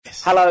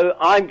Hello,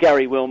 I'm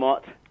Gary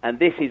Wilmot, and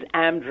this is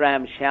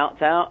Amdram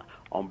Shouts Out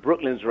on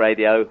Brooklands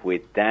Radio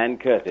with Dan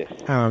Curtis.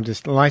 I'm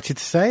just delighted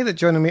to say that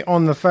joining me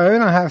on the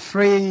phone, I have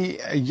three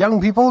young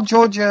people,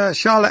 Georgia,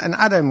 Charlotte and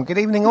Adam. Good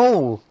evening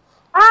all.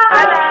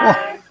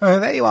 Hi. Oh,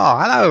 there you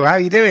are. Hello, how are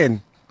you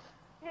doing?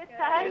 Good,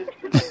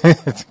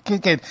 thanks.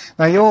 Good.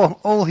 Now, you're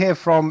all here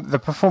from the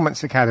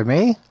Performance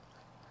Academy.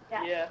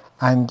 Yeah.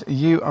 And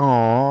you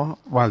are,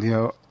 well,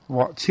 you're,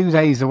 2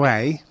 days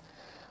away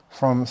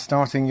from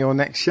starting your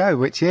next show,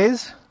 which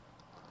is?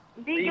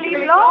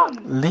 Legally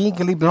Blonde.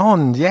 Legally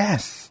Blonde,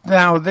 yes.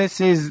 Now, this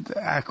is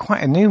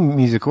quite a new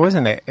musical,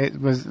 isn't it?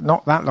 It was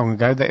not that long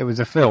ago that it was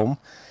a film.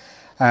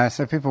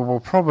 So people will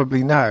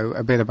probably know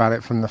a bit about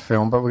it from the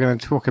film, but we're going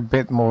to talk a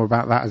bit more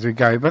about that as we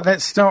go. But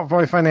let's start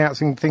by finding out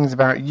some things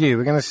about you.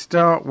 We're going to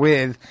start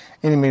with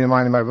Inny, Meeny,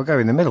 Miny, Mo. We'll go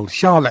in the middle.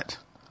 Charlotte.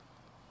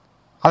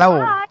 Hello.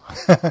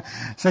 Hi.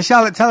 So,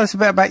 Charlotte, tell us a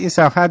bit about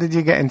yourself. How did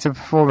you get into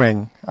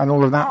performing and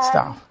all of that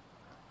stuff?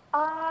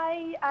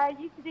 I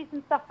used to do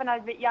some stuff when I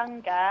was a bit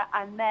younger,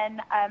 and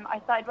then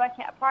I started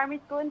working at a primary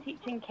school and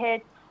teaching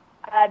kids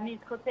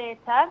musical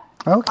theatre.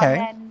 Okay.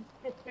 And then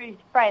just through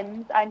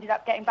friends, I ended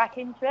up getting back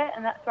into it,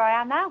 and that's where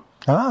I am now.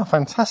 Ah,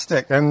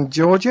 fantastic. And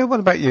Georgia, what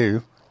about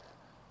you?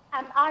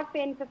 I've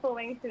been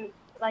performing since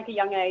like a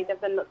young age. I've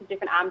done lots of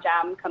different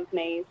Amjam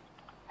companies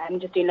and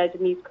just doing loads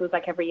of musicals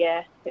like every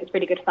year. It's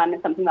really good fun.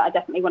 It's something that I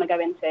definitely want to go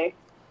into.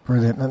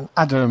 Brilliant. And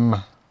Adam?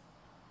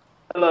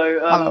 Hello.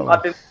 Hello.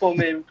 I've been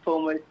performing for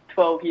almost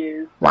 12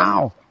 years.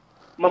 Wow.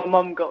 My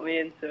mum got me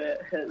into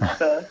it at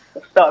first. I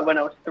started when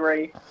I was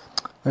 3.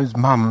 Those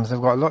mums, they've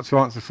got a lot to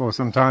answer for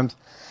sometimes.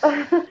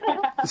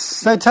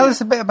 So tell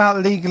us a bit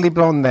about Legally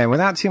Blonde then,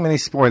 without too many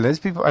spoilers.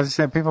 People, as I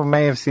said, people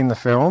may have seen the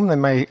film. They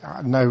may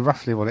know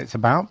roughly what it's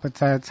about. But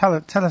tell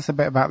us a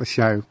bit about the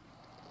show.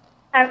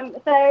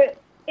 So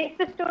it's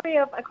the story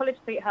of a college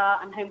sweetheart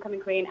and homecoming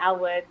queen, Elle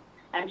Woods.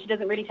 She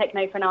doesn't really take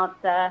no for an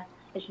answer,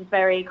 and she's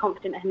very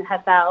confident in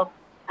herself.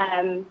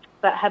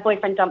 But her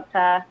boyfriend dumped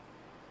her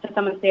for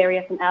someone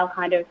serious, and Elle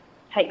kind of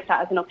takes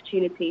that as an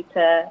opportunity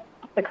to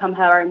become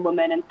her own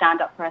woman and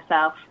stand up for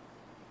herself.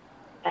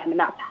 And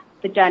that's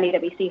the journey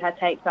that we see her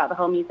take throughout the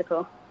whole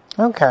musical.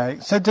 Okay,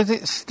 so does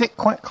it stick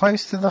quite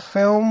close to the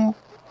film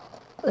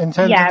in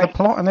terms of the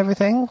plot and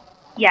everything?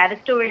 Yeah, the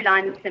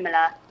storyline is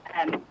similar.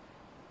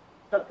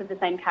 Lots of the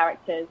same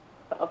characters,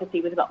 but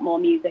obviously with a lot more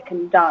music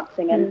and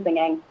dancing and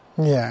singing.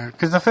 Yeah,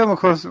 because the film, of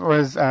course,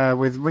 was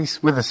with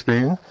Reese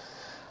Witherspoon.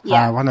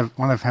 Yeah. One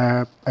of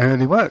her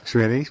early works,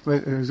 really.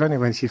 It was only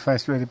when she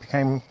first really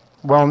became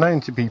well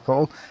known to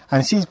people.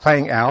 And she's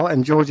playing Elle,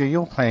 and Georgia,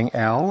 you're playing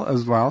Elle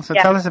as well. So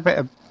tell us a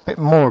bit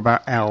more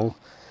about Elle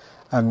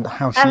and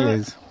how she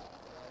is.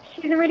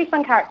 She's a really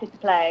fun character to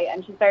play,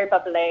 and she's very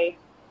bubbly.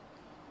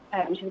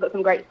 She's got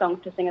some great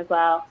songs to sing as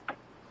well.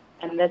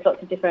 And there's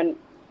lots of different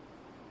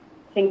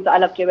things that I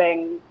love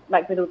doing,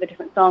 like with all the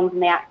different songs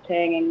and the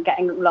acting and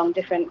getting along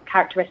different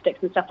characteristics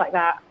and stuff like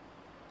that.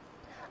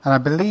 And I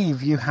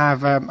believe you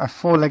have a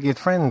four-legged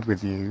friend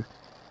with you.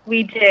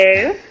 We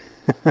do.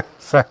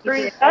 So,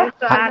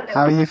 how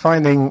are you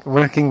finding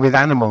working with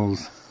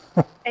animals?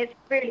 It's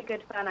really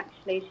good fun,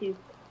 actually. She's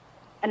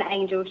an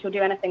angel. She'll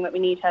do anything that we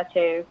need her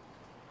to.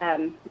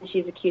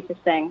 She's the cutest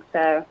thing,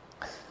 so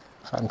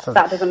fantastic. If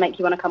that doesn't make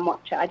you want to come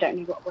watch it, I don't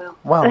know what will.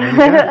 Well, there you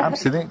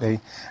go.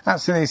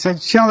 Absolutely. So,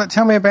 Charlotte,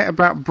 tell me a bit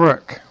about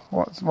Brooke.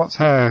 What's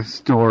her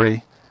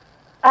story?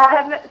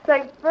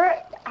 So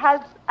Brooke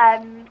has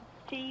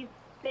she's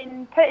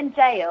been put in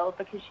jail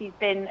because she's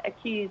been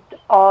accused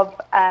of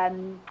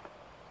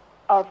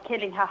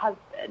killing her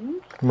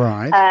husband.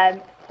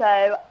 Right.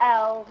 So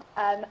Elle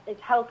is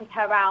helping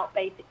her out,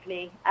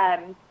 basically,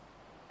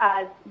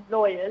 as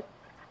lawyers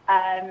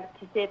to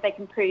see if they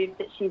can prove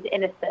that she's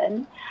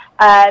innocent.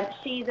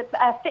 She's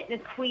a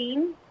fitness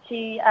queen.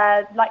 She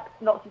likes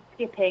lots of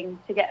skipping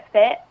to get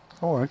fit.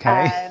 Oh,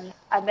 okay.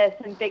 And there's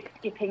some big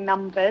skipping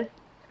numbers,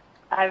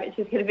 which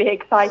is going to be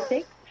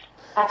exciting.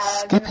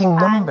 Skipping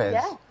numbers?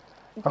 Yeah.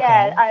 Okay.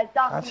 Yeah,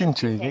 that's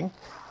intriguing.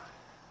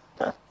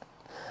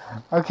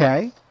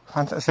 Okay.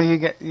 So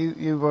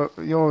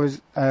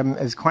yours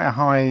is quite a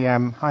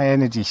high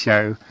energy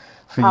show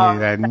for you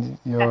then.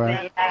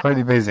 You're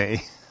pretty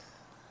busy.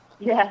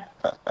 Yeah.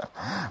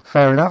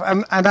 Fair enough.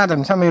 And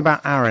Adam, tell me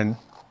about Aaron.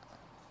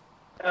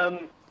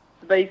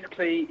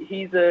 Basically,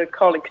 he's a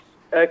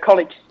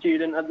college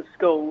student at the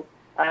school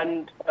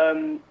and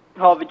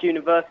Harvard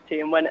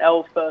University. And when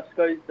Elle first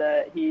goes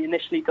there, he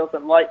initially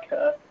doesn't like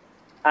her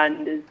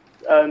and is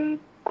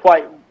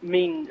quite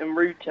mean and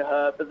rude to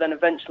her, but then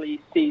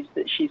eventually sees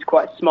that she's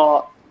quite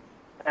smart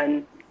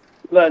and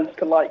learns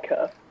to like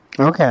her.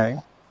 Okay.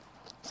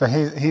 So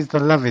he's the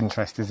love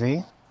interest, is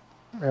he?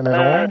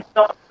 Not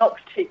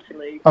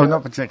particularly. Oh,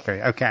 not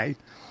particularly. Okay.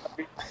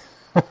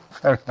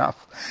 Fair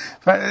enough.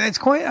 But it's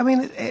quite, I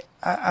mean,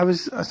 I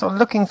was sort of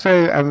looking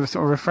through and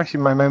sort of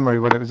refreshing my memory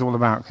what it was all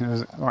about, because it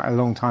was quite a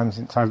long time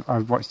since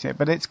I've watched it.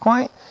 But it's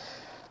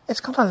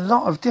got a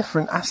lot of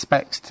different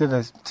aspects to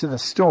the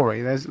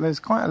story. There's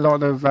quite a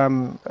lot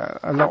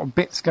of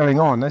bits going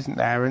on, isn't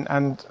there?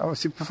 And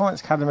obviously Performance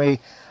Academy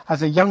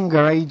as a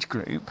younger age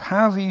group,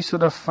 how have you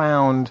sort of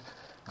found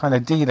kind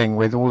of dealing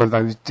with all of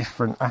those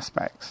different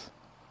aspects?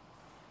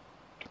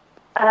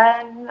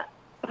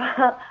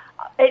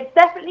 It's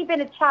definitely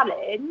been a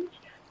challenge,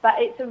 but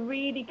it's a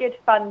really good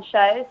fun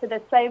show. So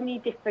there's so many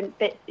different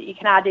bits that you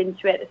can add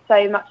into it. There's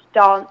so much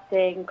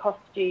dancing,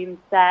 costume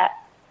set,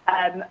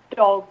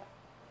 dogs,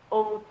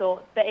 all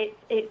sorts. But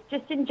it's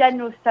just in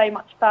general so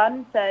much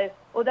fun. So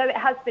although it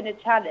has been a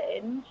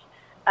challenge,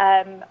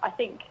 I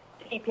think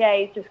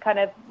TPA just kind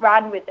of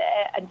ran with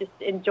it and just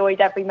enjoyed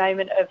every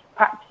moment of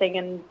practicing,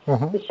 and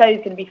the show's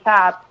going to be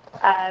fab.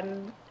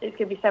 It's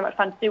going to be so much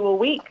fun to do all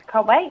week.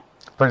 Can't wait.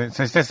 Brilliant.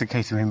 So it's just a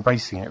case of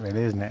embracing it,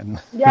 really, isn't it?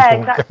 And yeah,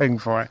 exactly. Going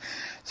for it.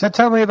 So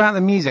tell me about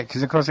the music,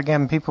 because, of course,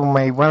 again, people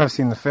may well have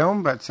seen the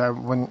film, but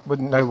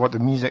wouldn't know what the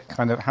music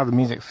how the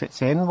music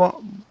fits in.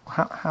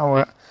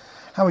 How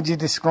would you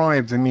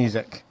describe the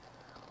music?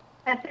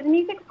 So the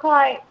music's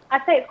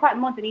I'd say it's quite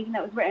modern, even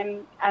though it was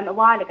written a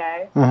while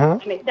ago.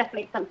 And it's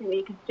definitely something that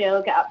you can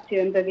still get up to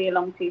and boogie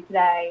along to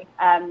today.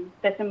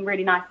 There's some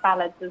really nice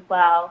ballads as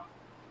well.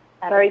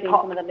 Very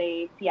pop. Some of the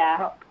leads,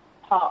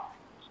 pop.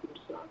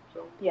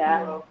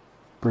 Yeah.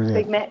 Brilliant.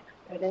 Big mix,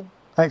 really.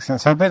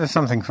 Excellent. So a bit of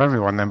something for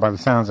everyone then, by the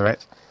sounds of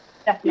it.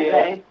 Definitely.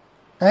 Yeah.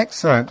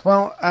 Excellent.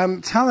 Well,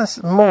 tell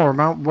us more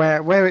about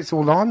where it's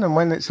all on and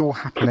when it's all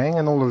happening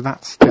and all of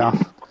that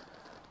stuff,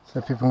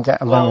 so people can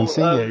get along and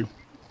see you.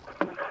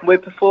 We're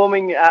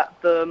performing at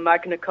the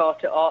Magna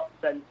Carta Arts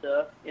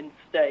Centre in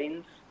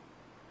Staines.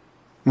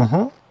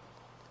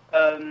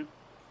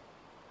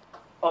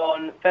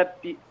 On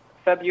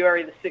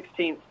February the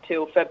 16th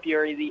till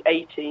February the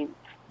 18th.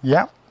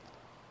 Yeah.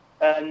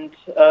 And,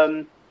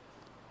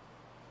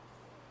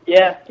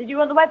 yeah. Did you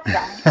want the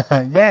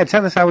website? Yeah,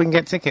 tell us how we can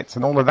get tickets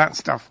and all of that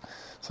stuff,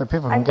 so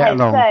people can get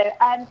along. So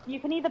you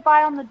can either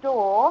buy on the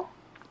door,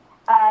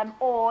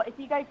 or if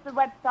you go to the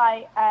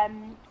website,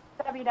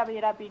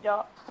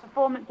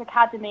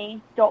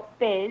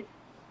 www.performanceacademy.biz,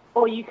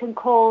 or you can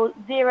call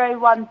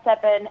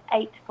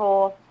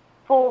 01784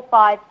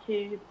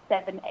 452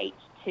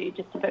 782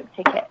 just to book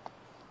tickets.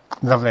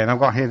 Lovely. And I've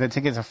got here that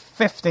tickets are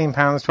 £15,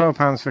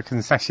 £12 for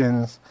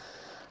concessions,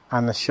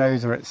 and the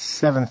shows are at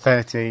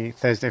 7:30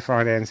 Thursday,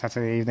 Friday and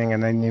Saturday evening,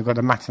 and then you've got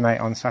a matinee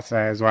on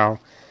Saturday as well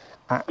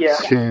at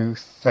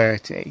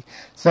 2:30.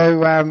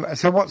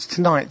 So what's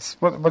tonight's?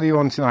 What are you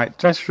on tonight?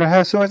 Dress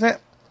rehearsal, is it?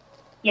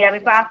 Yeah,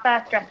 we've got our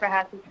first dress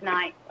rehearsal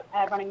tonight,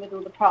 running with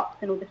all the props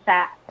and all the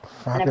sets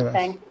and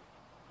everything.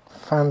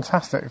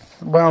 Fantastic.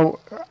 Well,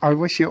 I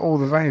wish you all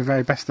the very,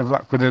 very best of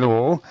luck with it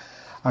all.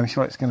 I'm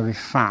sure it's going to be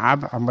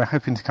fab, and we're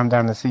hoping to come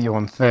down and see you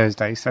on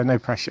Thursday, so no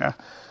pressure.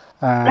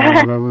 We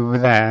were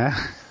there.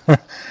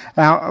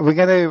 Now, we're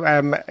going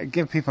to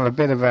give people a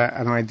bit of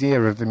an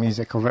idea of the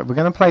music of it. We're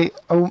going to play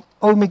Oh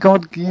My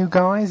God, You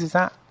Guys.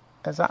 Am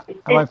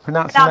I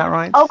pronouncing that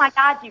right? Oh my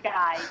God, you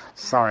guys.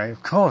 Sorry,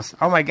 of course.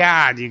 Oh my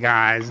God, you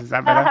guys. Is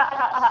that better?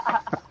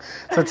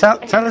 So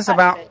tell us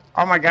about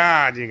Oh My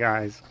God, you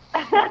guys.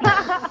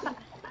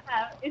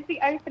 It's the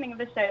opening of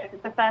the show.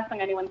 It's the first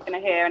song anyone's going to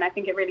hear, and I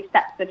think it really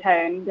sets the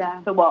tone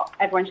for what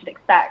everyone should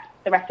expect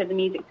the rest of the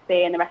music to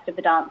be and the rest of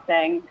the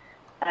dancing.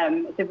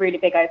 It's a really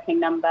big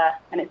opening number,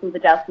 and it's all the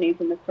Delphinees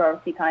and the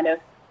sorority kind of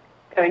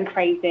going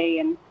crazy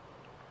and,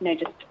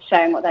 just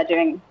showing what they're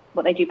doing,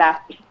 what they do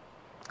best.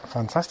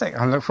 Fantastic.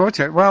 I look forward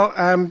to it. Well,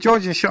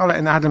 Georgia, Charlotte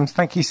and Adams,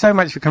 thank you so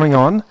much for coming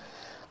on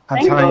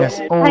and telling us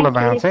all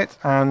about it.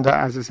 And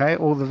as I say,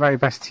 all the very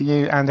best to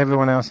you and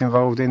everyone else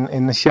involved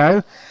in the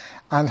show.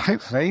 And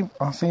hopefully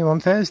I'll see you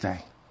on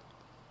Thursday.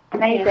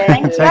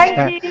 Amazing.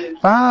 Thank you.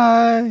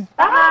 Bye.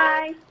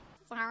 Bye.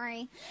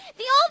 Sorry.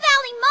 The Old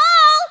Valley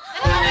Mall! Oh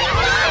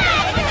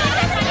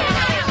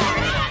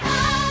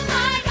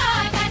my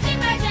God, that's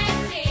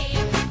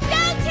emergency!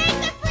 Don't take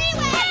the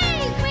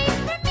freeway! Wait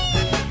for me!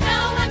 No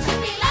one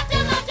should be left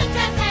alone to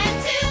dress and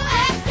to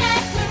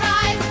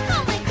accessorize.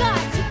 Oh my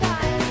God, you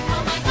guys!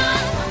 Oh my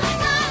God, oh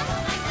my God, oh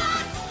my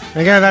God!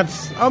 There you go,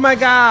 that's Oh My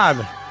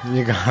God,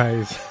 you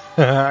guys.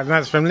 And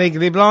that's from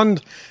Legally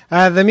Blonde,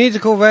 the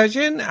musical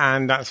version,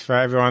 and that's for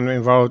everyone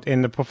involved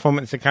in the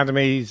Performance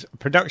Academy's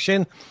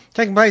production,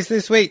 taking place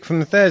this week from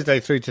the Thursday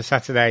through to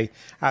Saturday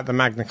at the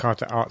Magna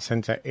Carta Arts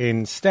Centre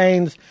in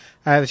Staines.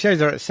 The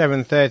shows are at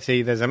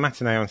 7:30. There's a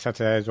matinee on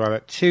Saturday as well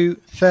at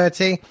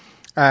 2:30.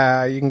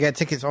 You can get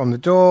tickets on the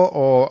door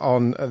or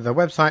on the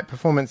website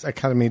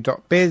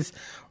performanceacademy.biz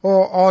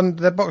or on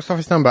the box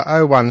office number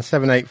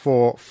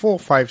 01784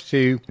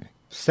 452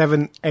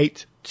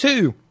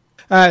 782.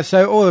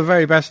 So all the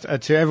very best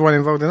to everyone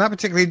involved in that,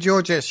 particularly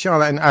Georgia,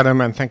 Charlotte and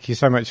Adam, and thank you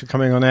so much for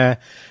coming on air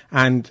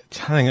and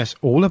telling us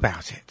all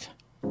about it.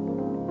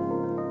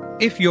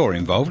 If you're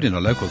involved in a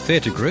local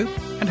theatre group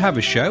and have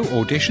a show,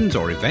 auditions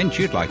or event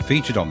you'd like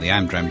featured on the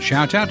Amdram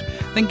Shoutout,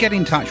 then get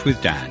in touch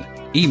with Dan.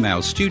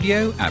 Email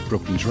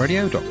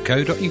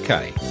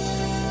studio@brooklandsradio.co.uk.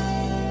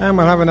 And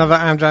we'll have another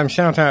Amdram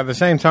Shoutout at the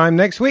same time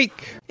next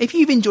week. If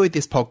you've enjoyed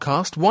this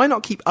podcast, why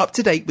not keep up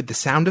to date with the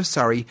sound of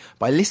Surrey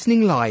by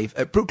listening live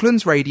at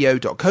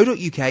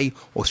brooklandsradio.co.uk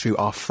or through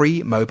our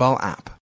free mobile app.